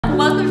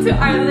Welcome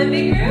to our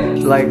living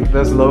room. Like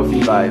those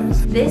lo-fi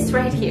vibes. This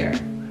right here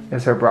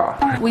is her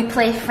bra. We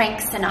play Frank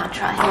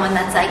Sinatra, the one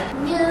that's like,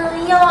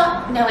 New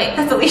York. No wait,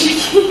 that's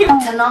Alicia Keys.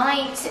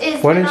 Tonight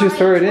is Why didn't you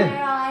throw it in?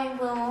 I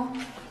will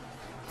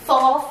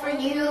fall for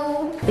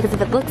you. Because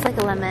if it looks like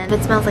a lemon, if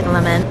it smells like a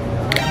lemon,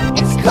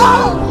 it's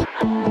cold.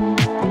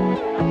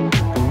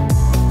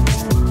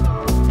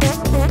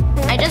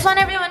 I just want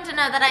everyone to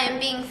know that I am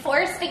being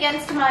forced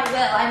against my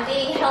will. I'm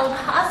being held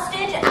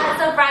hostage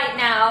as of right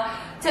now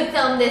to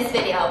film this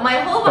video. My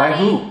whole body. By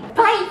who?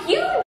 By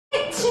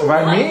you.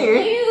 By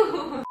me?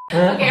 You.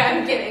 Okay,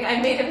 I'm kidding.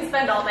 I made him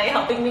spend all day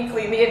helping me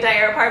clean the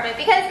entire apartment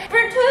because for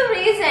 2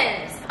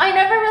 reasons. I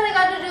never really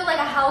got to do like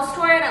a house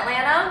tour in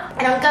Atlanta,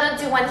 and I'm gonna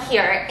do one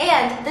here.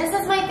 And this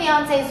is my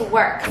fiance's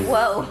work.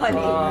 Whoa, honey,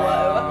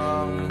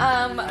 whoa.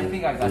 I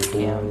think I got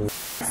scammed.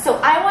 So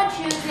I want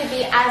you to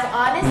be as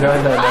honest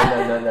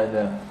as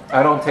No.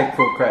 I don't take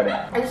full credit.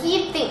 And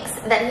he thinks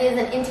that he is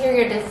an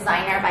interior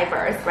designer by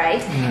birth, right?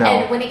 No.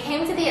 And when it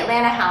came to the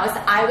Atlanta house,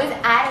 I was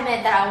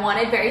adamant that I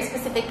wanted very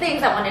specific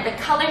things. I wanted a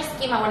color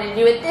scheme. I wanted to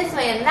do it this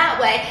way and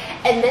that way.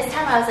 And this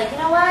time I was like, you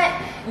know what?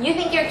 You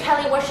think you're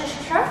Kelly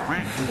Worcestershire?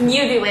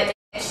 You do it.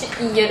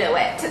 You do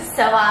it.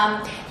 So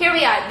here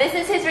we are. This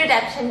is his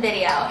redemption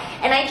video.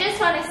 And I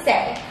just want to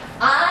say,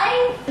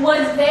 I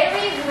was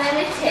very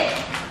limited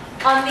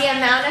on the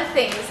amount of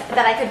things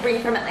that I could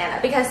bring from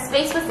Atlanta because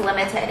space was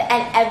limited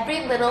and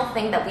every little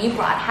thing that we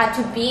brought had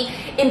to be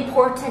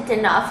important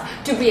enough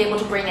to be able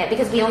to bring it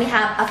because we only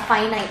have a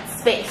finite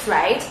space,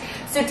 right?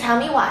 So tell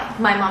me why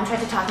my mom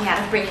tried to talk me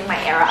out of bringing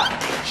my air up.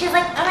 She's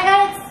like, oh my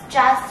god, it's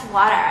just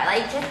water,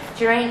 like just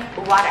drink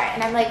water.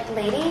 And I'm like,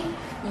 lady,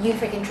 you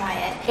freaking try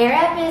it. Air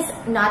up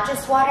is not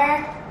just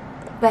water,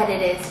 but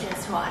it is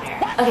just water.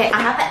 Okay, I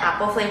have the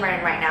apple flavor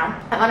in right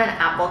now. I'm on an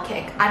apple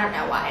kick. I don't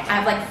know why. I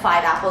have like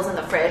 5 apples in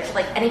the fridge.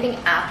 Like anything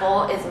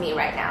apple is me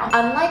right now.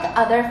 Unlike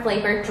other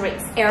flavored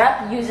drinks, Air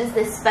Up uses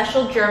this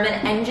special German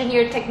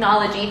engineered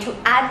technology to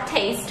add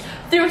taste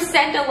through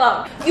scent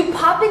alone. You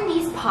pop in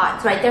these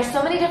pods, right? There's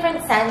so many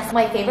different scents.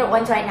 My favorite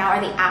ones right now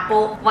are the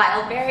apple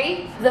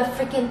wildberry, the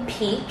freaking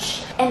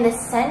peach, and the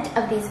scent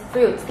of these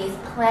fruits, these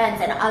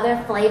plants, and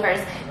other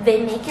flavors.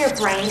 They make your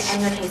brain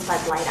and your taste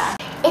buds light up.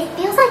 It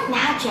feels like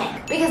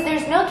magic because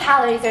there's no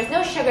calories, there's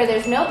no sugar,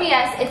 there's no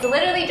BS. It's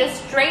literally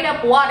just straight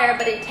up water,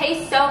 but it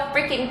tastes so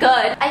freaking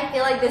good. I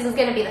feel like this is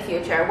gonna be the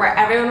future where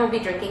everyone will be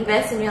drinking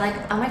this and you're like,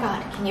 oh my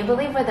god, can you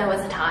believe where there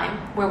was a time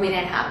where we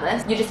didn't have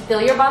this? You just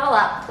fill your bottle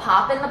up,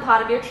 pop in the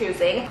pot of your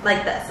choosing,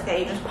 like this, okay?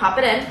 You just pop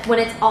it in. When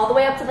it's all the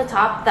way up to the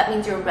top, that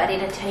means you're ready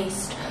to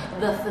taste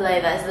the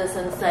flavors, the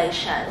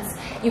sensations.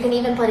 You can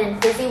even put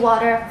in fizzy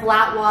water,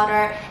 flat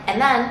water,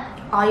 and then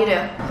all you do.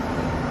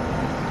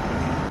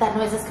 That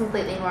noise is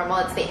completely normal.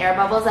 It's the air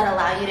bubbles that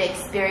allow you to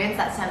experience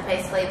that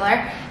scent-based flavor.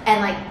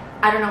 And like,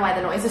 I don't know why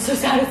the noise is so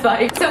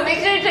satisfying. So make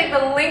sure to check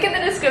the link in the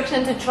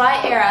description to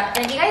try Air Up.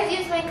 And if you guys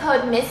use my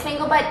code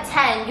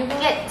MissMangoButt10, you can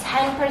get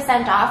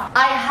 10% off.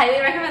 I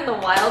highly recommend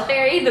the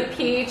wildberry, the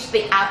peach,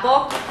 the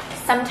apple.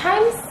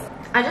 Sometimes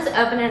I just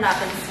open it up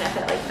and sniff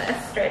it like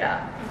this, straight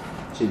up.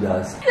 She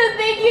does. So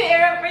thank you,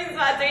 Air Up, for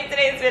sponsoring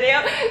today's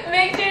video.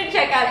 Make sure to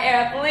check out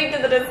Air Up, link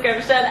in the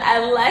description,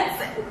 and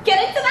let's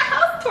get into the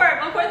house tour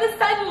before the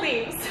sun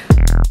leaves.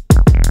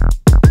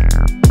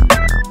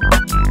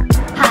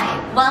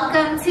 Hi,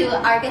 welcome to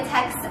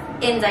Architects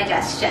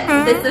Indigestion.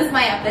 This is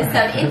my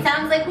episode. It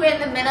sounds like we're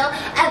in the middle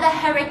of a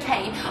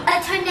hurricane.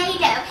 A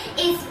tornado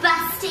is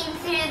busting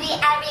through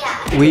the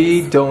area.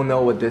 We don't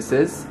know what this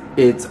is.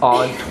 It's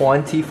on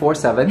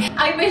 24/7.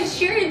 I'm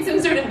sure it's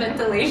some sort of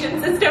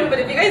ventilation system, but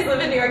if you guys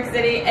live in New York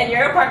City and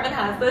your apartment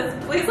has this,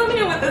 please let me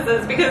know what this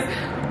is because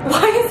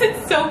why is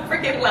it so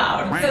freaking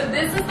loud? So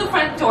this is the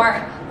front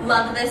door.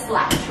 Love this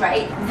latch,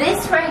 right?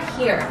 This right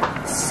here,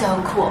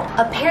 so cool.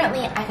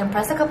 Apparently, I can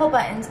press a couple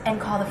buttons and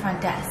call the front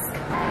desk.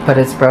 But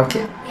it's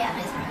broken. Yeah,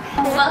 it's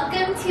broken.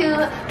 Welcome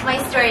to my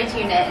storage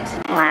unit.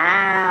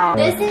 Wow.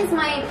 This is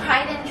my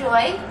pride and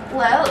joy.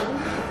 Whoa.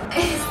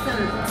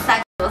 Some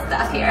sexual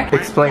stuff here.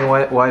 Explain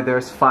why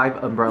there's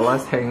 5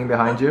 umbrellas hanging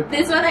behind you.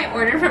 This one I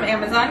ordered from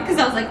Amazon because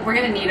I was like, we're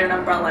gonna need an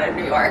umbrella in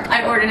New York.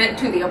 I ordered it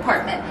to the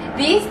apartment.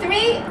 These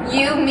 3,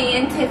 you, me,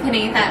 and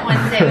Tiffany that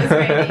Wednesday was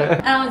raining.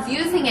 And I was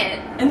using it,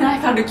 and then I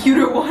found a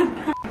cuter one.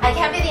 I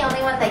can't be the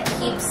only one that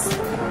keeps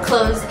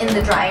clothes in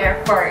the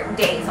dryer for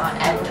days on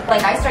end.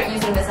 Like, I start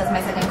using this as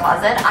my second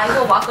closet. I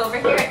will walk over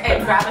here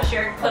and grab a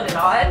shirt, put it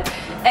on,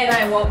 and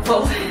I won't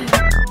fold it.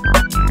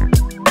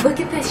 Look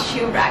at this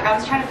shoe rack. I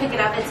was trying to pick it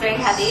up. It's very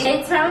heavy.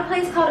 It's from a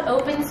place called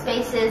Open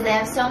Spaces. They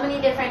have so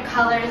many different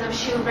colors of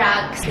shoe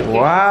racks.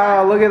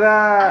 Wow, look at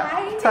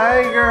that.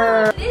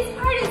 Tiger. This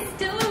part is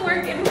still a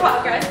work in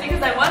progress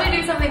because I want to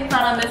do something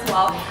fun on this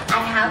wall.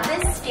 I have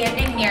this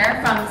standing mirror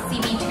from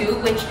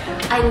CB2, which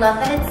I love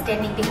that it's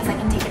standing because I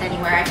can take it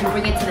anywhere. I can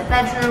bring it to the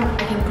bedroom.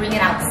 I can bring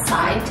it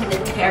outside to the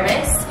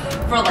terrace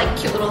for like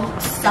cute little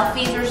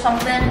selfies or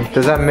something.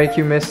 Does that make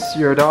you miss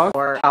your dog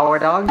or our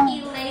dog?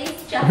 He lays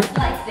just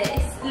like this.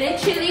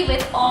 Literally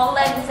with all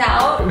legs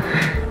out.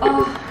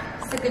 Oh,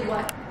 it's a good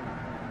one.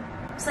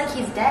 It's like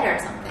he's dead or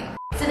something.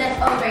 So then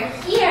over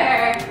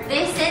here,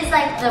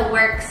 like the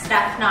work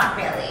stuff, not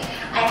really.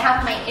 I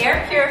have my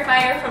air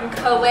purifier from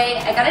Koei.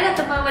 I got it at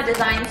the MoMA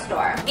design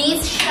store.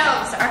 These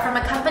shelves are from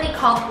a company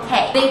called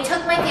Hey. They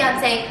took my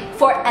fiance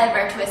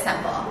forever to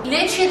assemble.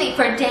 Literally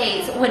for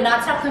days, would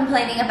not stop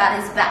complaining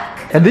about his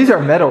back. And these are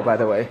metal, by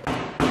the way.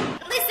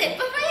 Listen,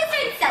 before you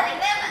start selling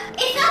them,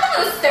 it's not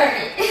the most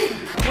sturdy.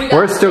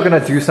 We're still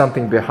gonna do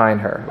something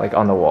behind her, like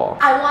on the wall.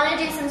 I want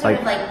to do some sort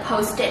of like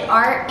post-it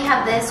art. We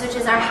have this, which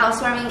is our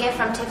housewarming gift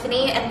from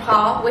Tiffany and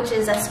Paul, which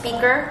is a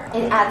speaker.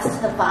 It adds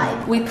to the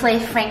vibe. We play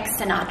Frank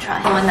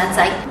Sinatra, the one that's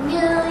like,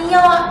 New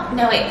York.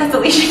 No wait, that's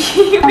Alicia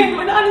Keys. Wait,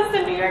 we're not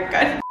in New York,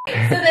 good.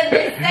 So then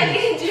this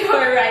second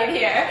drawer right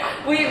here,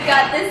 we've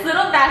got this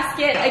little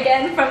basket,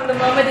 again from the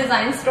MoMA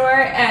design store,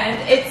 and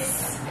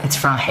it's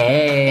from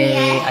Hey,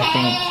 yeah, I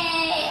think.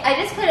 I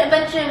just put a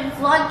bunch of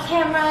vlog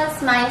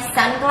cameras, my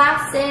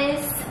sunglasses,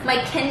 my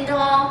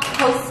Kindle,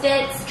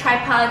 post-its,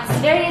 tripods,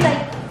 very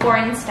like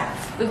boring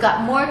stuff. We've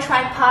got more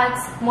tripods,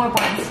 more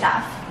boring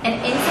stuff. And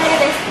inside of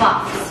this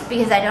box,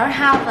 because I don't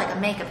have like a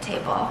makeup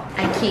table,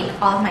 I keep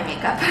all of my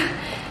makeup.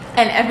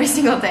 And every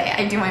single day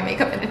I do my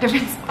makeup in a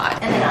different spot.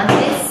 And then on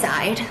this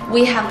side,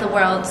 we have the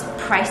world's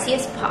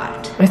priciest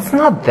pot. It's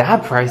not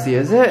that pricey,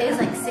 is it? It is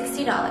like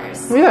 $60.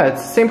 Yeah,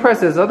 it's the same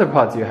price as other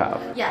pots you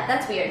have. Yeah,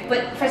 that's weird.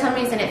 But for some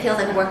reason it feels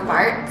like a work of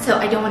art, so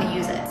I don't want to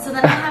use it. So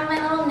then I have my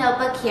little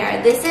notebook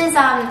here. This is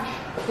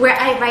where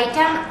I write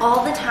down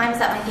all the times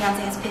that my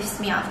fiance has pissed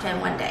me off in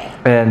one day.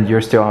 And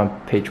you're still on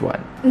page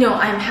 1. No,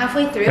 I'm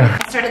halfway through. I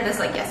started this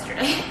like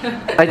yesterday.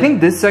 I think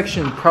this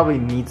section probably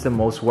needs the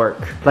most work.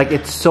 Like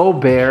it's so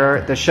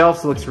bare, the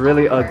shelves looks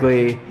really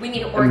ugly, We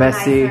need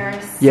messy.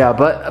 organizers. Yeah,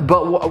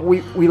 but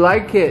we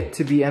like it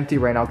to be empty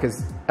right now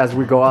because as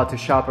we go out to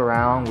shop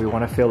around, we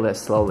want to fill it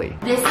slowly.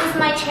 This is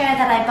my chair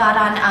that I bought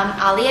on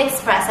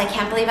AliExpress. I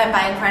can't believe I'm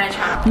buying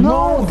furniture on.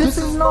 No, this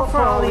is not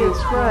from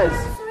AliExpress.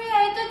 Sorry,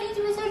 I thought this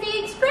was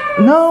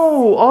AliExpress.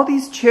 No, all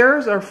these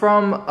chairs are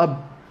from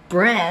a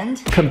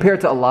Brand?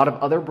 compared to a lot of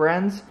other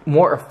brands,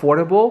 more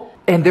affordable,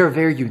 and they're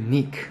very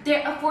unique.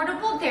 They're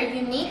affordable, they're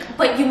unique,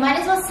 but you might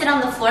as well sit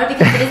on the floor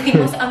because it is the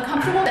most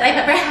uncomfortable that I've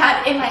ever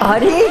had in my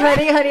life.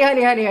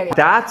 Honey.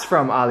 That's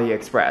from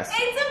AliExpress.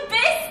 It's a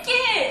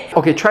biscuit!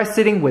 Okay, try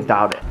sitting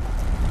without it.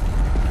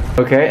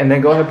 Okay, and then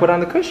go ahead and put on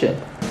the cushion.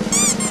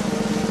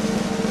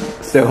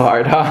 Still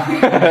hard,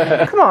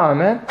 huh? Come on,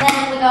 man.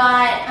 Then we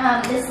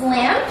got this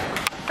lamp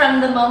from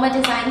the MoMA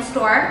design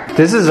store.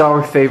 This is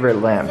our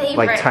favorite lamp, like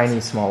Favorite. tiny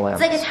small lamp.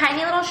 It's like a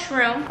tiny little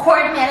shroom.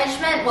 Cord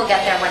management, we'll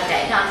get there one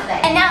day, not today.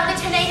 And now the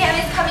tornado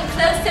is coming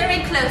closer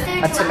and closer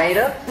to A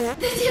tomato? us.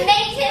 The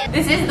tomato!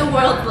 This is the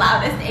world's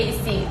loudest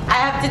AC. I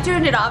have to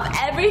turn it off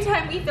every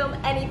time we film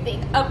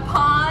anything. A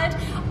pod,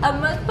 a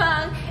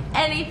mukbang,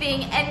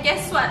 anything. And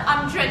guess what?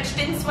 I'm drenched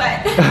in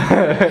sweat.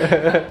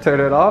 Turn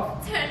it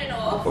off? Turn it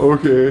off.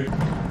 Okay.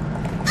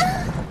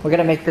 We're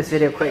gonna make this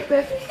video quick,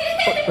 babe.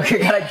 We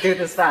gotta do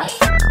this fast.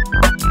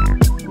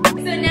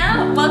 So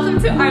now, welcome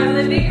to our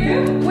living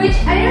room, which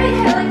I know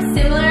is kind of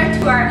like similar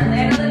to our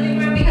Atlanta living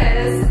room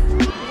because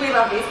we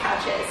love these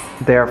couches.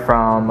 They're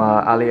from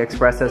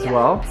AliExpress as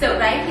well. So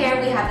right here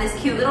we have this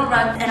cute little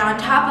rug, and on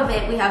top of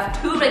it we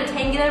have 2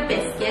 rectangular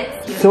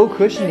biscuits. So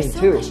cushiony They're so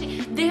too.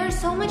 cushiony. They are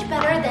so much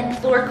better than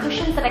floor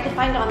cushions that I could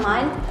find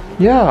online.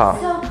 Yeah.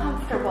 So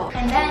comfortable.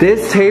 And then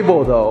This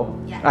table though,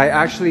 Yes. I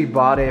actually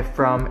bought it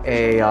from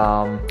a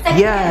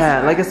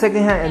Secondhand like a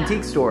secondhand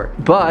antique store.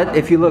 But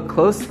if you look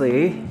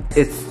closely,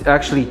 it's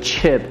actually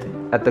chipped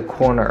at the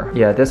corner.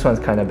 Yeah, this one's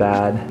kind of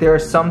bad. There are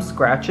some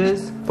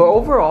scratches, but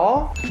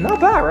overall, not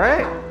bad,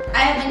 right? I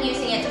have been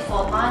using it to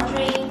fold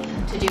laundry,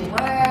 to do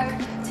work,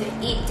 to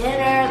eat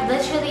dinner.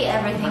 Literally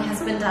everything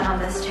has been done on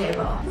this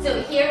table.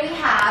 So here we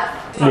have...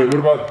 Wait, what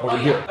about over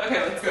here? Okay,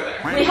 let's go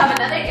there. We have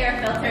another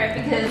air filter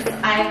because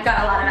I've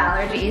got a lot of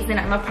allergies and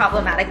I'm a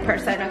problematic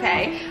person,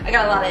 okay? I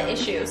got a lot of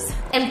issues.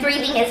 And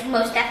breathing is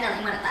most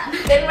definitely one of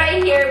them. Then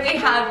right here we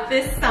have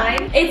this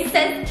sign. It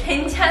says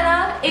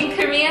Kinchana in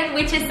Korean,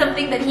 which is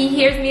something that he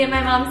hears me and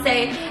my mom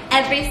say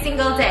every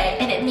single day.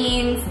 And it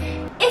means,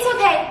 it's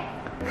okay.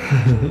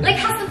 Like,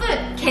 how's the food?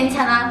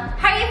 Kinchana.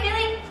 How are you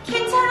feeling?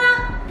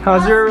 Kinchana.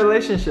 How's your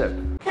relationship?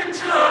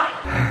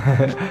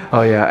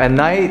 Oh yeah, at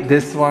night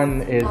this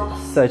one is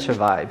such a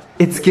vibe.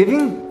 It's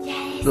giving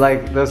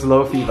like those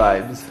lofi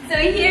vibes. So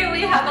here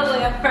we have a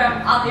lamp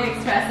from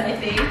AliExpress, I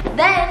think.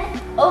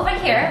 Then over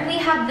here we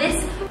have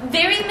this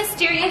very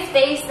mysterious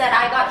vase that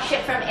I got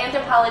shipped from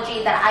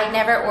Anthropology that I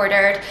never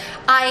ordered.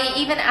 I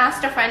even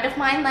asked a friend of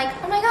mine, like,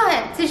 oh my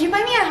god, did you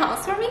buy me a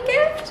housewarming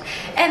gift?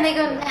 And they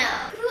go, no.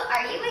 Who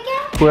are you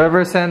again?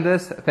 Whoever sent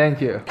this,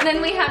 thank you. And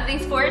then we have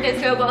these 4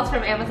 disco balls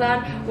from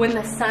Amazon. When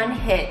the sun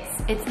hits,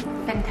 it's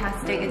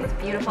fantastic, it's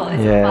beautiful,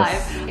 it's a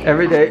Yes. vibe.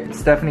 Every day,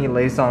 Stephanie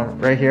lays on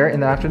right here in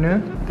the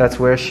afternoon. That's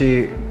where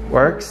she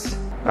works.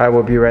 I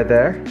will be right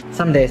there.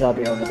 Some days I'll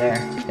be over there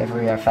if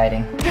we are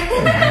fighting.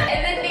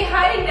 And then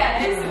behind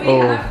us, we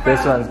Oh, have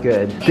this from- one's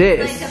good. It's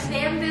This like a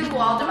bamboo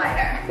wall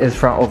divider. is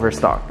from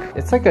Overstock.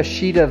 It's like a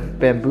sheet of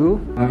bamboo.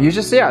 You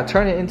just,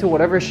 turn it into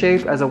whatever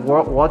shape as a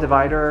wall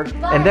divider.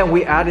 And then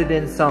we added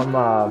in some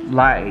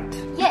light.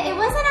 Yeah, it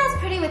wasn't as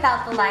pretty with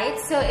without the light.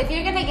 So if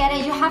you're gonna get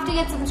it, you have to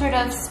get some sort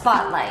of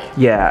spotlight.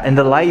 Yeah, and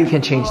the light you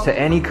can change to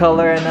any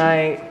color at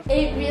night.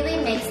 It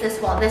really makes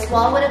this wall. This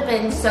wall would have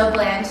been so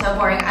bland, so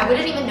boring. I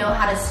wouldn't even know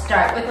how to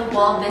start with a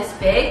wall this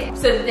big.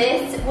 So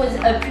this was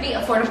a pretty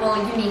affordable,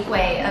 unique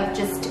way of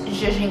just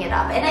zhuzhing it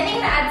up. And I think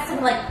it adds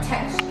some like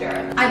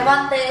texture. I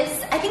bought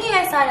this, I think you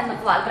guys saw it in the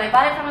vlog, but I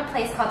bought it from a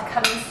place called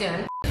Coming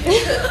Soon.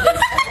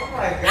 Oh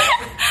my god.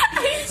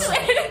 I swear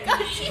to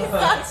God, she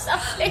saw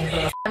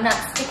something. I'm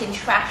not sticking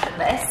trash in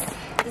this.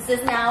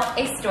 This is now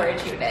a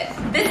storage unit.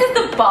 This is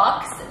the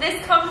box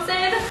this comes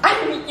in.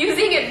 I'm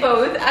using it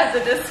both as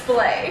a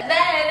display.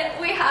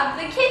 Then we have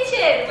the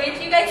kitchen,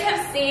 which you guys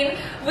have seen.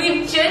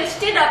 We've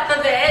judged it up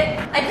a bit.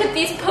 I put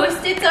these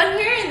post-its on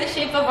here in the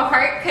shape of a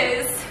heart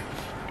because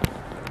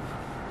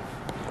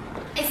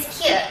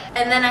it's cute.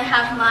 And then I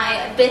have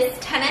my Bis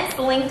tennis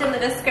linked in the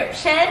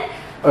description.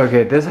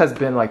 Okay, this has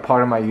been like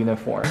part of my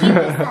uniform. He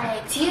was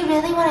like, do you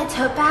really want a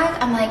tote bag?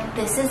 I'm like,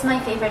 this is my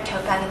favorite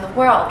tote bag in the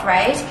world,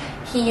 right?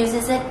 He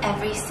uses it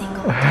every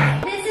single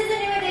day. This is a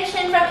new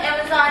addition from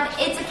Amazon.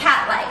 It's a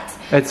cat light.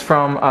 It's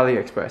from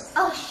AliExpress.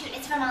 Oh shoot,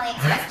 it's from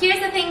AliExpress. Here's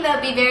the thing though,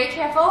 be very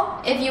careful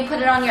if you put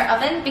it on your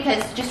oven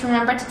because just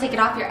remember to take it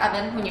off your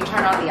oven when you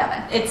turn on the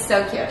oven. It's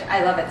so cute.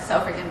 I love it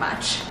so freaking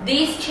much.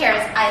 These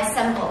chairs I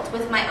assembled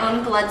with my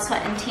own blood,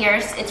 sweat, and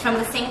tears. It's from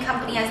the same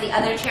company as the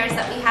other chairs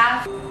that we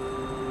have.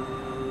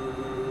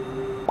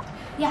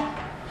 Yeah.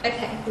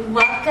 Okay.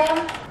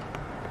 Welcome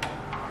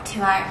to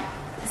our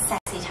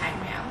sexy time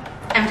room.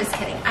 I'm just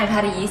kidding. I've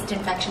had a yeast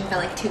infection for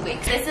like 2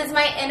 weeks. This is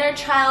my inner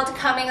child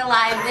coming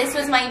alive. This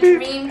was my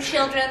dream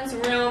children's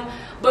room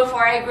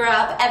before I grew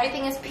up.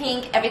 Everything is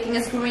pink. Everything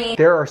is green.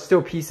 There are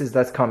still pieces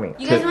that's coming.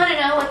 You guys want to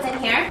know what's in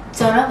here?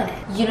 Don't open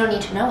it. You don't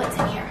need to know what's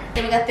in here.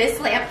 Then we got this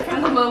lamp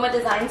from the MoMA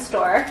Design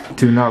store.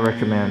 Do not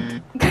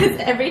recommend. Because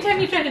every time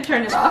you try to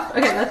turn it off,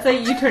 okay, let's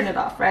say you turn it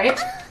off, right?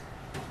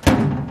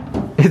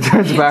 It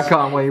turns back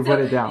on when you put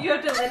it down. You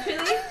have to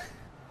literally...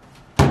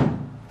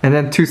 And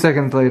then 2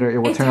 seconds later, it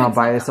will turn on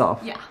by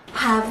itself. Yeah.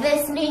 Have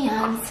this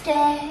neon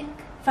stick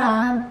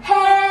from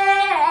heaven.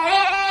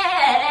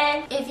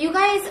 If you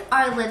guys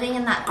are living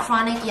in that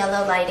chronic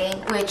yellow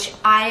lighting, which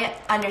I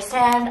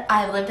understand,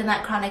 I've lived in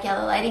that chronic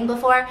yellow lighting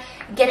before,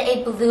 get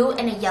a blue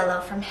and a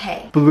yellow from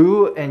Hay.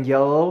 Blue and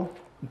yellow,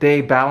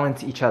 they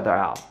balance each other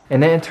out.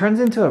 And then it turns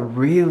into a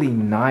really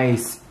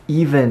nice,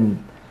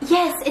 even...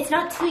 Yes, it's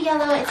not too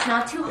yellow, it's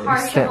not too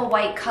harsh of a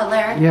white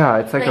color. Yeah,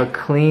 it's like a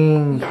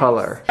clean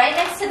color. Right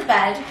next to the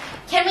bed.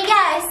 Can we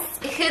guess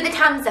who the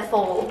Tums are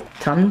for?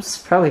 Tums?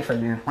 Probably for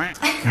you.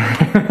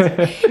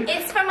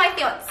 It's for my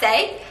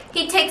fiance.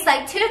 He takes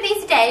like 2 of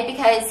these a day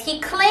because he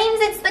claims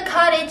it's the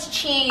cottage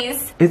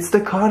cheese. It's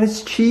the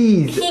cottage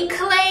cheese. He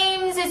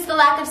claims it's the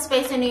lack of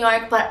space in New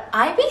York, but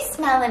I be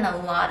smelling a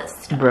lot of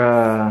stuff.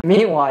 Bruh.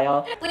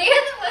 Meanwhile, We're the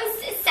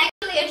most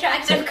sexually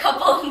attractive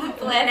couple on the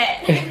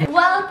planet.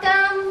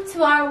 Welcome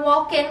to our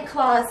walk-in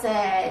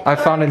closet. I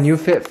found a new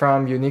fit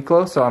from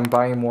Uniqlo, so I'm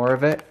buying more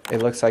of it.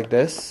 It looks like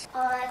this.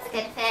 Oh, that's a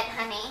good fit,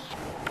 honey.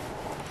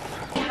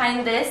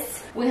 Behind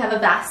this, we have a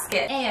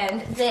basket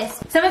and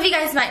this. Some of you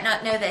guys might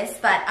not know this,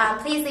 but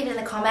please leave it in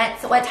the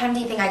comments. What time do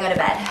you think I go to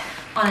bed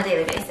on a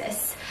daily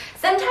basis?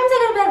 Sometimes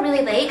I go to bed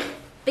really late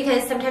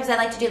because sometimes I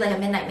like to do like a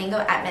midnight bingo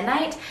at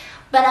midnight.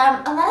 But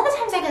a lot of the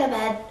times I go to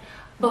bed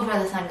before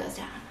the sun goes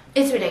down.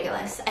 It's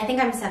ridiculous. I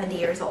think I'm 70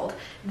 years old.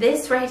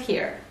 This right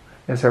here.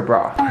 It's her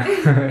bra.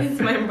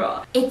 It's my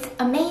bra. It's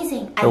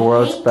amazing. The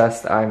world's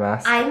best eye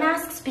mask. Eye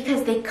masks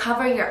because they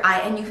cover your eye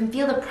and you can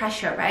feel the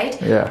pressure,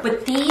 right? Yeah.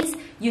 But these,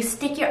 you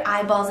stick your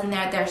eyeballs in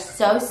there. They're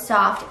so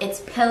soft.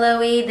 It's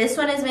pillowy. This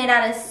one is made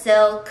out of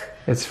silk.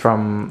 It's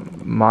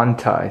from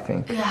Manta, I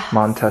think. Yeah,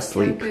 Manta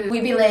Sleep.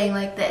 We be laying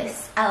like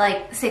this at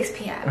like 6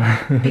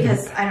 p.m.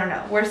 because I don't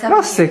know. We're 7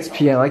 Not 6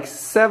 p.m. Like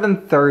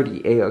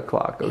 7:30, 8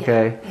 o'clock.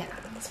 Okay. Yeah,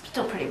 it's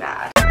still pretty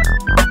bad.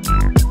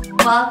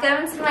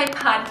 Welcome to my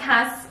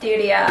podcast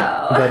studio.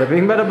 Bada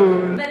bing, bada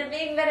boom. Bada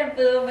bing, bada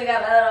boom. We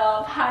got my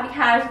little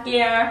podcast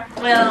gear,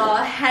 my little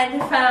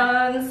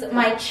headphones,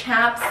 my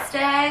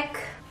chapstick.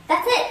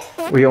 That's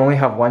it. We only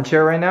have one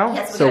chair right now,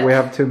 Yes, we so do. we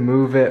have to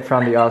move it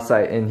from the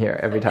outside in here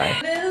every time.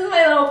 This is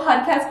my little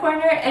podcast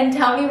corner, and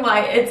tell me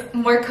why it's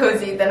more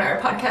cozy than our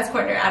podcast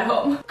corner at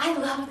home. I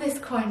love this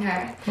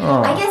corner.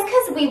 Oh. I guess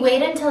because we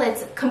wait until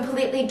it's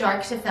completely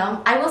dark to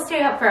film. I will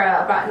stay up for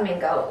a Rotten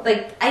Mingo.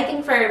 Like, I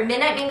think for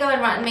Midnight Mingo and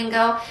Rotten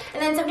Mingo,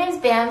 and then sometimes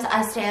BAMs,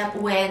 I stay up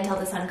way until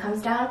the sun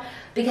comes down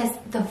because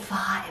the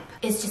vibe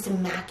is just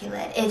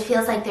immaculate. It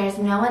feels like there's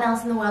no one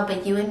else in the world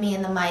but you and me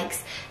and the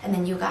mics, and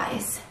then you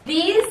guys.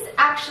 These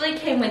actually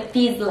came with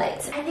these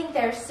lights. I think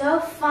they're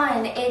so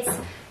fun. It's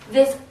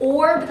this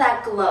orb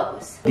that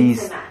glows. These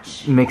Mix and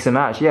match. mix and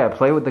match. Yeah,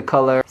 play with the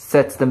color,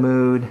 sets the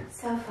mood.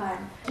 So fun.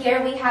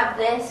 Here we have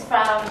this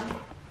from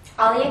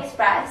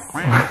AliExpress.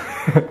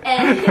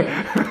 And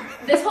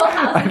This whole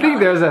house. I think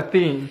there's a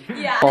theme.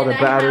 Yeah. All the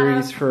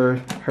batteries for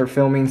her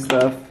filming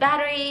stuff.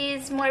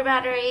 Batteries, more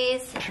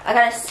batteries. I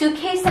got a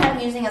suitcase that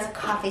I'm using as a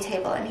coffee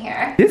table in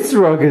here. This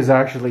rug is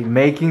actually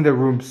making the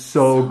room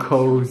so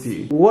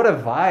cozy. What a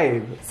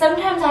vibe.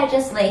 Sometimes I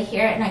just lay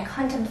here and I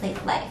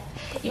contemplate life.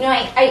 You know,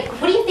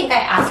 what do you think I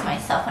ask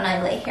myself when I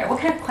lay here?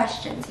 What kind of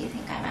questions do you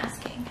think I'm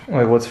asking?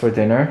 Wait, what's for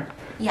dinner?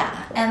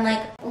 Yeah, and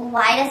like,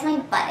 why does my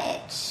butt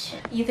itch?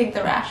 You think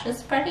the rash is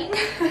spreading?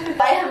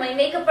 I have my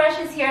makeup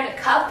brushes here in a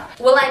cup.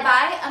 Will I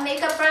buy a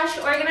makeup brush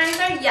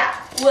organizer? Yeah.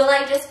 Will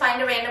I just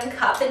find a random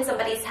cup in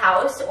somebody's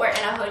house or in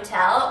a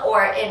hotel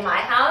or in my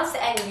house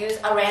and use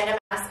a random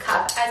ass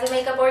cup as a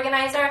makeup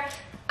organizer?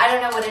 I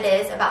don't know what it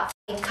is about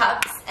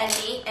cups and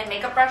me and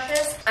makeup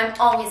brushes. I'm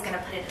always gonna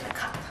put it in a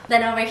cup.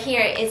 Then over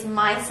here is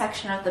my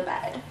section of the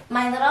bed.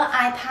 My little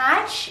eye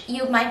patch,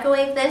 you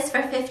microwave this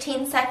for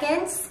 15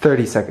 seconds.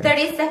 30 seconds.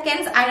 30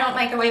 seconds. I don't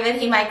microwave it,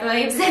 he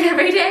microwaves it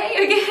every day,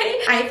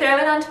 okay? I throw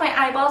it onto my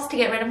eyeballs to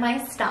get rid of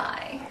my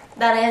sty.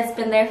 That has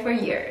been there for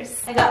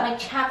years. I got my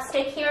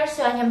chapstick here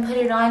so I can put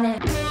it on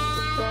and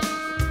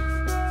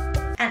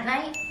at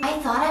night. I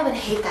thought I would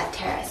hate that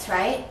terrace,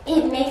 right?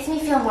 It makes me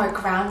feel more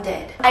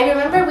grounded. I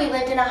remember we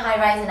lived in a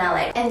high-rise in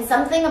LA and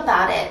something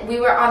about it, we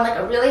were on like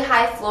a really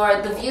high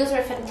floor, the views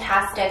were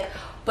fantastic,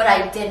 but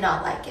I did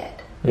not like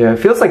it. Yeah, it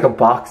feels like a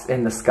box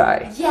in the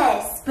sky.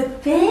 Yes,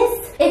 but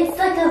this, it's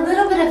like a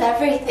little bit of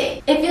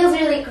everything. It feels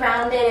really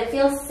grounded, it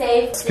feels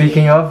safe.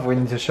 Speaking of, we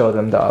need to show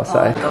them the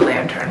outside. The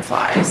lantern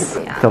flies.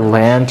 Yeah. The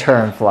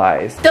lantern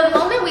flies. The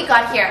moment we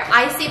got here,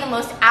 I see the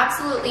most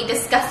absolutely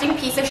disgusting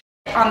piece of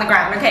on the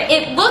ground, okay?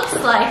 It looks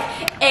like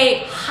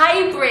a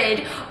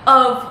hybrid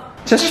of...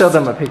 Just show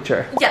them a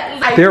picture.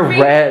 Yeah, they're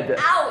red.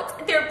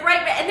 Out. They're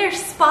bright red and they're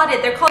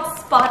spotted. They're called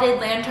spotted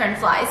lantern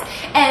flies.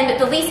 And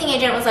the leasing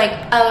agent was like,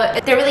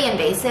 they're really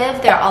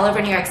invasive. They're all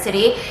over New York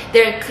City.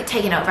 They're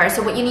taking over.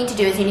 So what you need to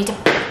do is you need to,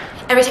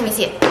 every time you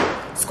see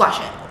it, squash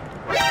it.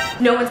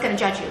 No one's gonna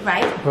judge you,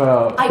 right?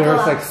 Bro,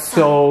 there's like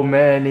so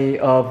many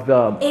of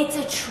them. It's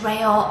a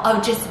trail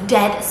of just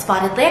dead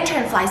spotted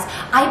lantern flies.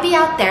 I'd be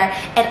out there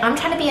and I'm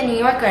trying to be a New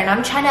Yorker and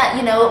I'm trying to,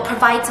 you know,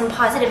 provide some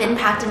positive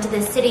impact into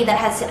this city that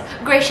has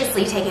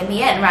graciously taken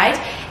me in, right?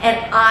 And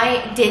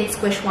I did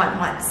squish one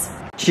once.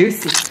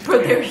 Juicy.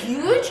 Bro, they're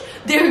huge,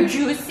 they're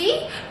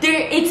juicy,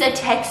 it's a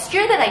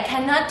texture that I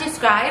cannot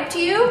describe to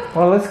you.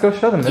 Well, let's go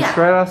show them. It's Yeah.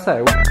 right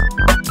outside.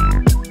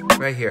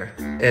 Right here.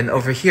 And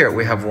over here,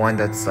 we have one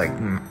that's like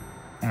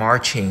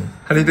marching.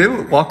 Honey, they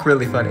walk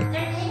really funny.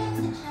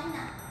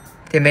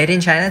 They're made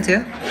in China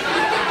too?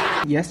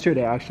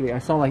 Yesterday, actually, I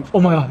saw like, oh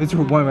my god, there's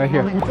one right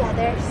here. Yeah,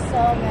 there's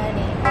so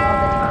many all the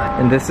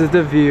time. And this is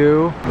the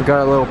view. We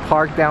got a little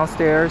park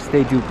downstairs.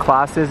 They do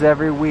classes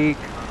every week.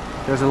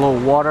 There's a little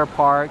water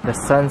park. The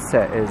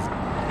sunset is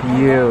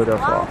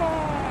beautiful.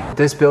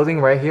 This building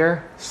right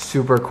here,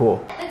 super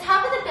cool. The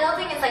top of the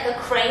building is like a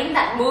crane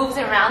that moves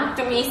around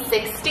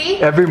 360.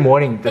 Every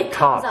morning, the It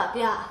top, comes up,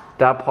 yeah.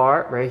 that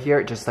part right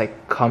here, just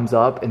like comes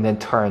up and then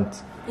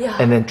turns. Yeah.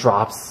 And then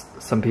drops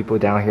some people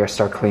down here,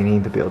 start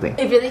cleaning the building.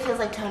 It really feels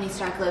like Tony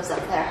Stark lives up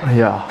there.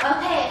 Yeah.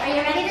 Okay, are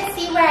you ready to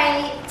see where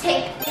I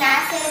take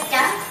massive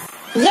dumps?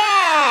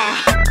 Yeah!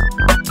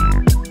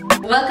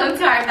 Welcome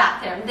to our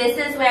bathroom. This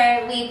is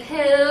where we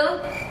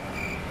poo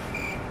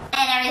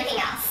And everything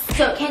else.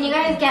 So can you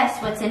guys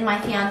guess what's in my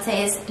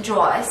fiance's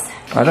drawers?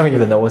 I don't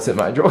even know what's in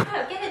my drawer.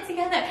 Oh, get it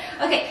together.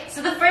 Okay,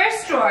 so the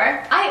first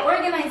drawer, I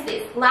organized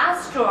this.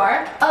 Last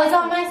drawer, oh, it's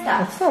all my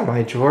stuff. That's not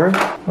my drawer.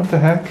 What the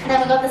heck?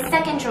 Then we got the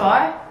second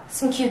drawer,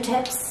 some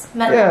Q-tips,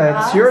 metal Yeah,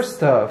 bras. it's your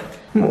stuff.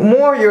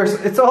 More yours.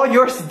 It's all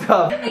your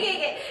stuff.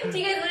 Okay. Do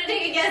you guys want to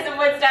take a guess of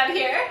what's down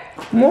here?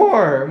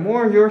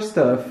 More your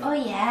stuff. Oh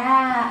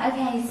yeah,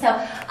 okay, so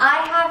I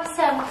have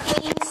some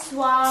clean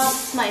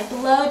swabs, my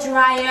blow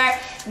dryer.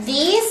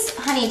 These,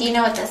 honey, do you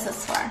know what this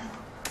is for?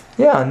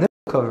 Yeah, nipple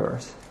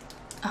covers.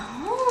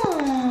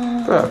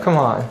 Oh. Bro, come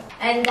on.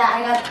 And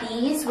I got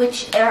these,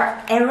 which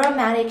are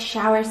aromatic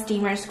shower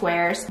steamer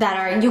squares that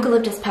are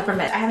eucalyptus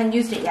peppermint. I haven't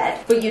used it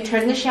yet, but you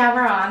turn the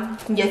shower on,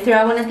 you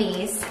throw one of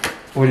these.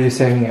 What are you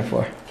saving it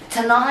for?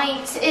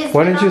 Tonight is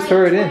Why the didn't you night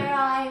throw it in? where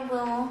I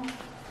will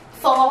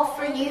fall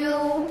for you.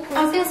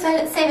 I was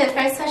gonna save it for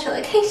a special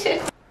occasion.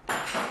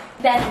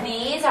 Then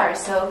these are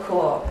so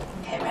cool.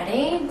 Okay,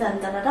 ready?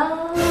 Dun dun dun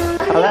dun.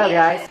 Hello,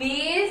 guys.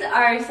 These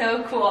are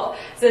so cool.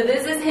 So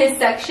this is his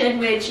section,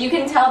 which you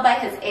can tell by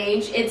his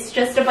age. It's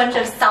just a bunch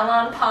of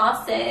salon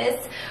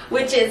passes,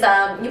 which is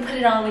you put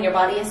it on when your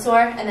body is sore,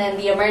 and then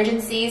the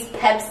emergencies,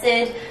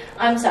 Pepsid.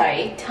 I'm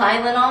sorry,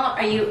 Tylenol.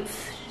 Are you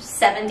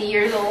 70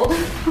 years old?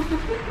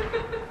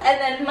 And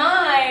then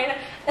mine,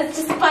 it's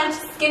just a bunch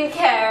of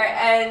skincare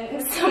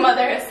and some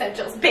other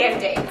essentials,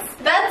 Band-Aids.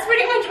 That's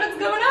pretty much what's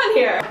going on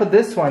here. I put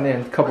this one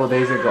in a couple of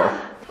days ago.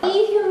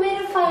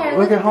 Dehumidifier.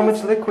 Look at how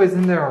much liquid's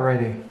in there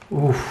already.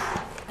 Oof.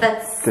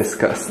 That's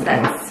Disgusting.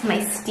 That's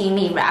my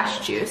steamy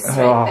rash juice right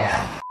Oh.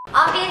 there.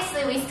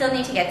 Obviously, we still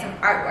need to get some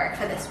artwork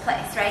for this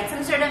place, right?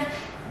 Some sort of...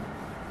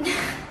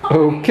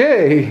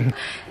 Okay.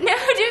 No,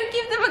 don't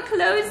give them of a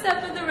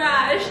close-up of the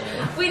rash.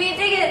 We need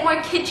to get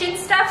more kitchen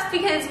stuffs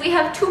because we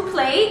have 2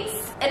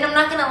 plates. And I'm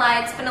not gonna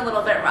lie, it's been a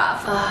little bit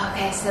rough. Oh,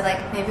 okay, so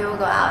like maybe we'll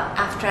go out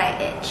after I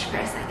itch for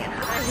a second.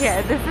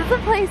 Here, this is a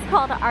place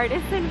called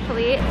Artisan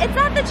Fleet. It's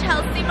at the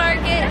Chelsea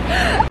Market.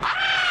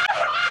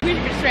 We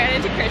just ran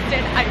into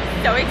Kristen. I'm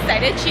so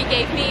excited. She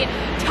gave me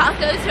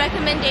tacos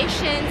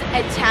recommendations,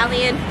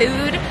 Italian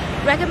food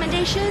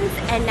recommendations,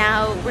 and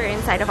now we're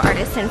inside of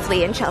Artisan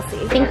Fleet in Chelsea.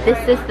 I think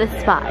this is the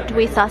spot.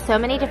 We saw so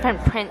many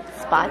different print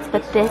spots,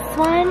 but this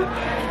one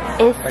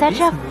is such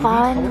a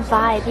fun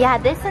vibe. Yeah,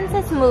 this one's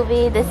this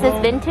movie. This is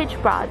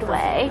vintage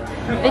Broadway,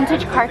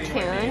 vintage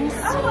cartoons.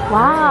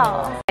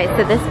 Wow. Okay,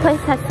 so this place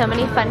has so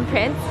many fun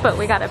prints, but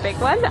we got a big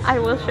one. I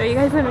will show you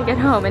guys when we get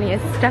home, and he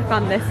is stuck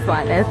on this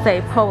one. It's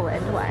a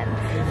Poland one.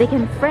 They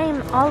can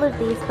frame all of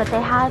these, but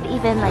they have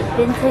even like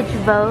vintage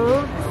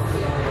Vogue.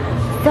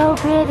 So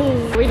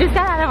pretty. We just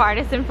got out of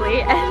Artisan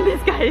Fleet and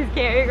this guy is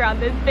carrying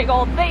around this big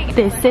old thing.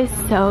 This is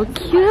so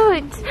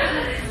cute.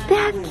 They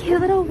have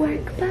cute little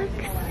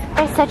workbooks.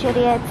 They're such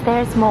idiots.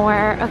 There's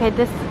more. Okay,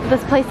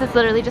 this place is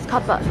literally just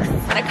called Books.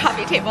 And a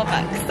coffee table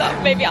book,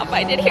 so maybe I'll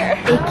find it here.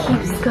 It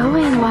keeps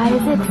going. Why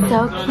is it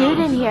so cute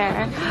in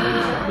here?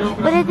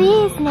 What are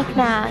these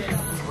knickknacks?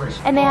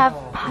 And they have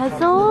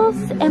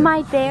puzzles. Am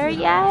I there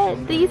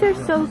yet? These are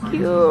so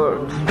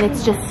cute.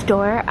 It's just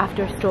store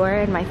after store,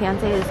 and my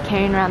fiance is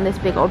carrying around this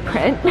big old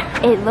print.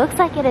 It looks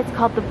like it is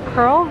called the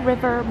Pearl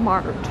River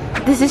Mart.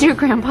 This is your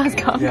grandpa's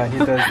cup. Yeah, he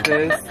does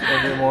this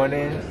every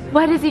morning.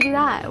 Why does he do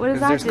that? What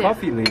does that there's do?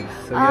 Coffee leaves,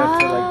 so you have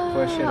to like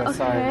push it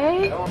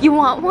aside. Okay. You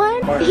want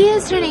one? He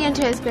is turning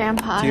into his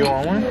grandpa. Do you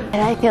want one?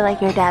 And I feel like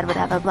your dad would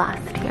have a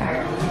blast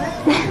here.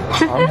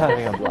 I'm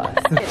having a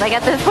blast. Like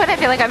at this point I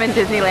feel like I'm in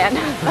Disneyland.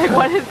 Like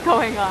what is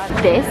going on?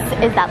 This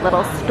is that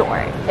little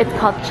store. It's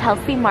called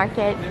Chelsea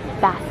Market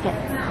Baskets.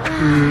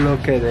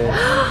 Look at it.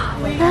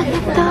 Look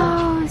at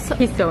those.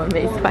 He's so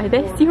amazed by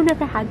this. You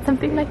never had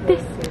something like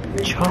this.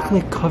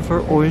 Chocolate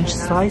covered orange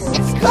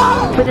slices.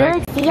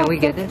 Can we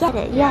get this? Get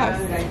it, yes.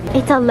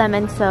 It's a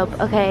lemon soap.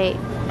 Okay,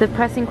 the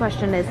pressing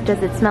question is,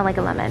 does it smell like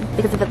a lemon?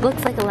 Because if it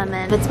looks like a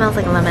lemon, if it smells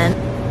like a lemon,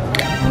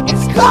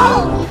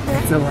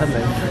 It's a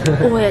lemon.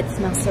 oh, it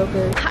smells so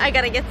good. I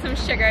gotta get some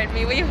sugar in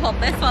me. Will you hold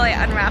this while I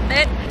unwrap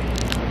it?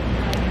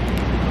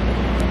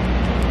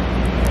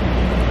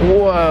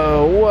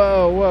 Whoa,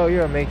 whoa, whoa,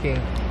 you're making.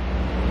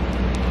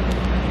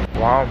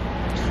 Wow,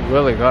 it's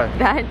really good.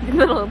 That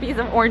little piece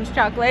of orange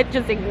chocolate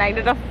just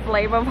ignited a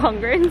flame of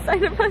hunger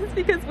inside of us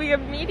because we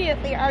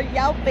immediately are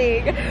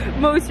yelping.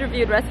 Most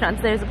reviewed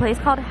restaurants. There's a place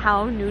called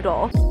How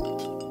Noodle.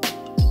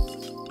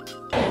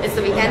 It's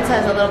the weekend, so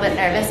I was a little bit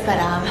nervous, but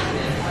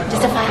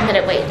just a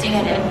 5-minute wait to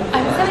get in.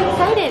 I'm so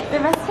excited. The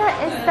restaurant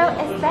is so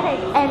aesthetic,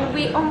 and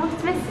we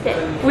almost missed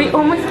it. We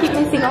almost keep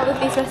missing all of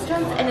these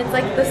restaurants, and it's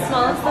like the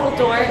smallest little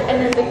door, and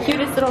then the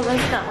cutest little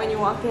restaurant when you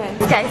walk in.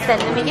 This guy said,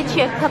 let me get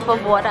you a cup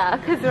of water,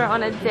 because we're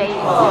on a date.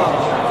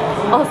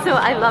 Also,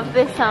 I love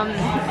this,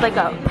 like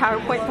a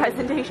PowerPoint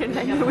presentation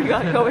menu we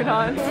got going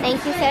on.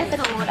 Thank you, sir, for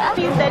the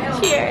water. He said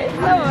cheers.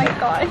 Oh my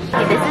gosh.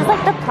 Okay, this is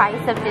like the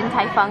price of Din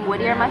Tai Fung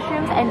Whittier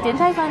mushrooms, and Din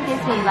Tai Fung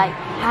gives me like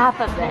half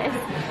of this.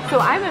 So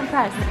I'm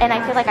impressed, and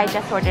I feel like I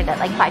just ordered it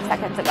like 5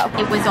 seconds ago.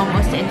 It was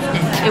almost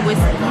instant. It was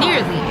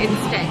nearly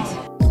instant.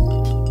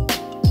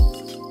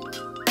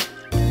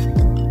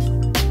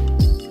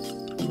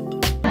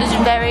 It's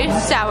very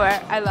sour.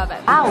 I love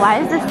it. Wow, why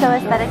is this so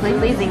aesthetically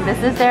pleasing? This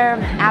is their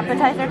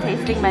appetizer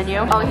tasting menu.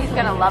 Oh, he's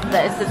gonna love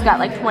this. It's got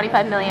like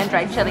 25 million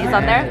dried chilies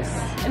on there.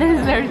 And this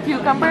is their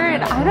cucumber,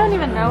 and I don't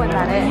even know what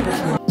that is.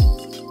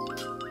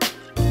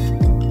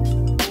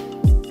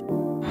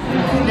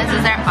 This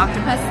is their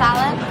octopus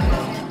salad.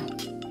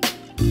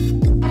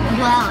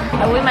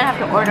 Wow. We might have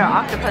to order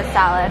octopus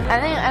salad.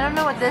 I don't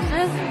know what this is.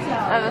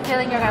 I have a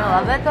feeling you're gonna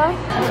love it though.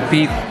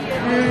 Beef.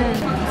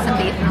 Some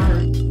beef.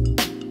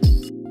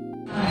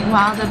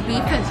 Wow, the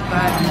beef is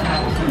good.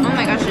 Oh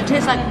my gosh, it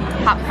tastes like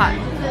hot pot.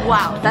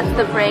 Wow, that's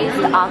the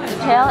braised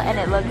oxtail and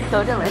it looks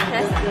so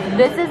delicious.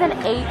 This is an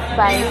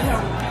 8-spice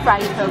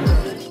fried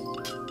tofu.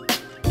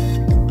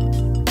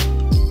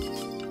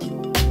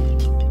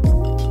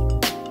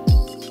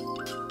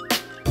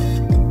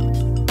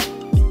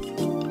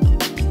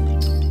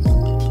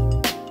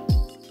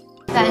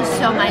 That is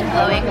so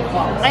mind-blowing.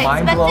 I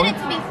expected it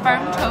to be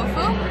firm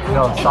tofu.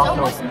 No, it's soft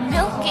almost tofu.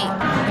 milky.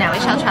 Now we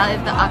shall try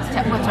the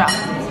oxtail. What's wrong?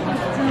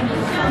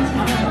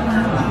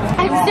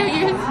 I'm so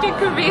used to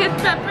Korean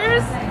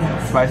peppers.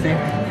 Spicy?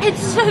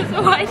 It's just,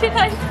 why did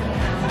I?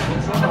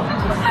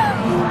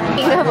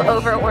 You have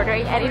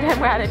over-ordering anytime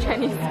we're at a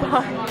Chinese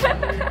spot.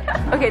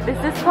 Okay, this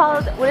is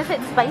called, what is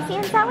it, spicy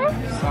and sour?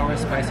 Sour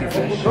spicy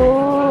fish.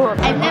 Oh,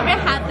 I've never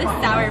had the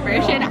sour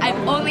version.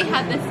 I've only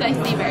had the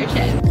spicy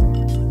version.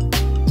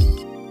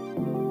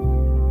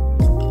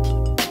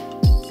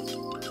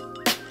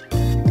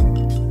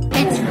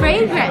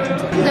 Fragrant.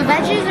 The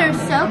veggies are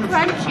so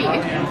crunchy,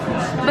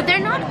 but they're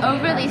not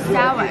overly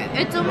sour.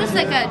 It's almost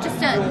like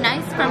just a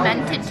nice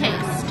fermented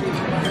taste.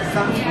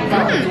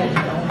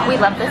 We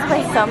love this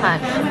place so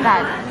much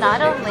that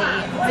not only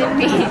did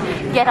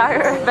we get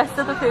our rest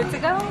of the food to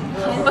go,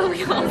 but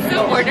we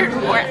also ordered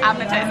more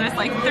appetizers,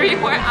 like 3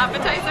 more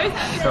appetizers,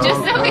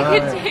 just so we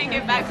could take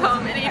it back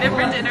home and eat it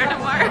for dinner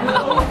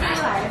tomorrow.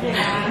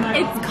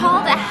 It's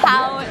called a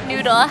How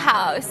Noodle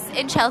House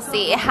in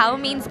Chelsea. How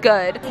means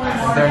good.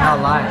 They're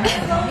not lying.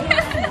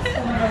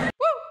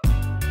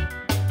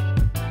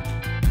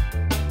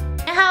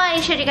 How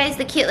I showed you guys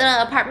the cute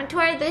little apartment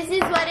tour, this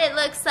is what it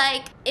looks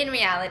like in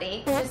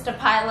reality. It's just a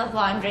pile of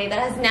laundry that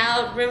has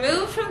now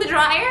removed from the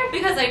dryer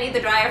because I need the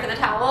dryer for the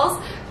towels,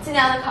 to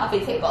now the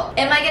coffee table.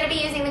 Am I going to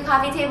be using the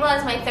coffee table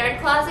as my 3rd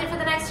closet for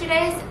the next 2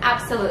 days?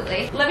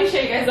 Absolutely. Let me show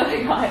you guys what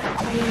I got.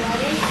 Are you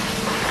ready?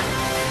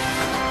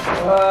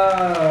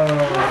 Whoa.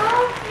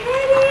 How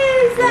pretty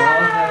is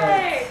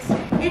that?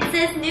 It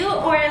says New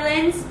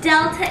Orleans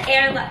Delta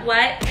Airline.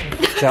 What?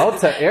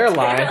 Delta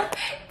Airline?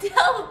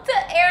 Delta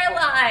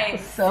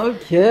Airlines. So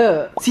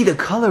cute. See, the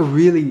color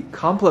really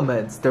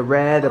complements the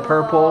red, the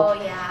purple.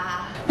 Oh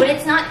yeah. But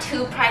it's not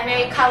too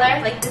primary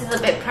color. Like this is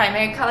a bit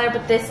primary color,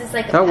 but this is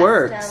like a That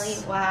works.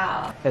 pastel-y.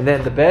 Wow. And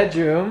then the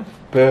bedroom,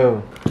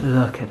 boom.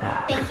 Look at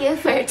that. Thank you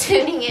for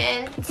tuning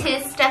in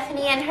to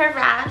Stephanie and her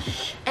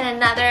rash and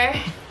another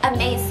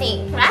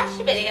amazing rash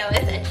video,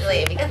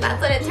 essentially, because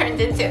that's what it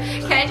turned into.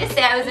 Can I just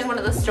say I was in one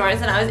of the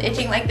stores and I was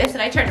itching like this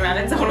and I turned around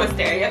and someone was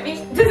staring at me?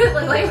 Does it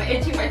look like I'm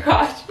itching my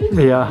crotch?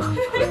 Yeah.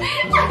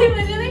 I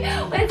literally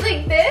was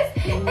like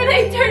this and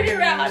I turned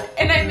around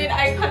and I made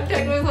eye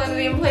contact with one of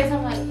the employees.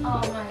 I'm like,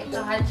 oh my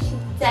god, she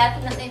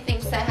definitely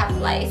thinks I have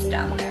lice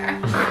down there.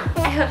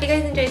 I hope you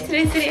guys enjoyed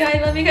today's video.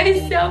 I love you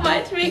guys so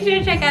much. Make sure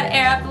to check out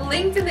Air Up,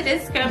 linked in the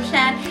description,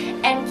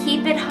 and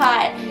keep it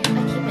hot. I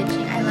keep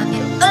itching. I love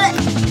you.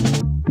 Ugh.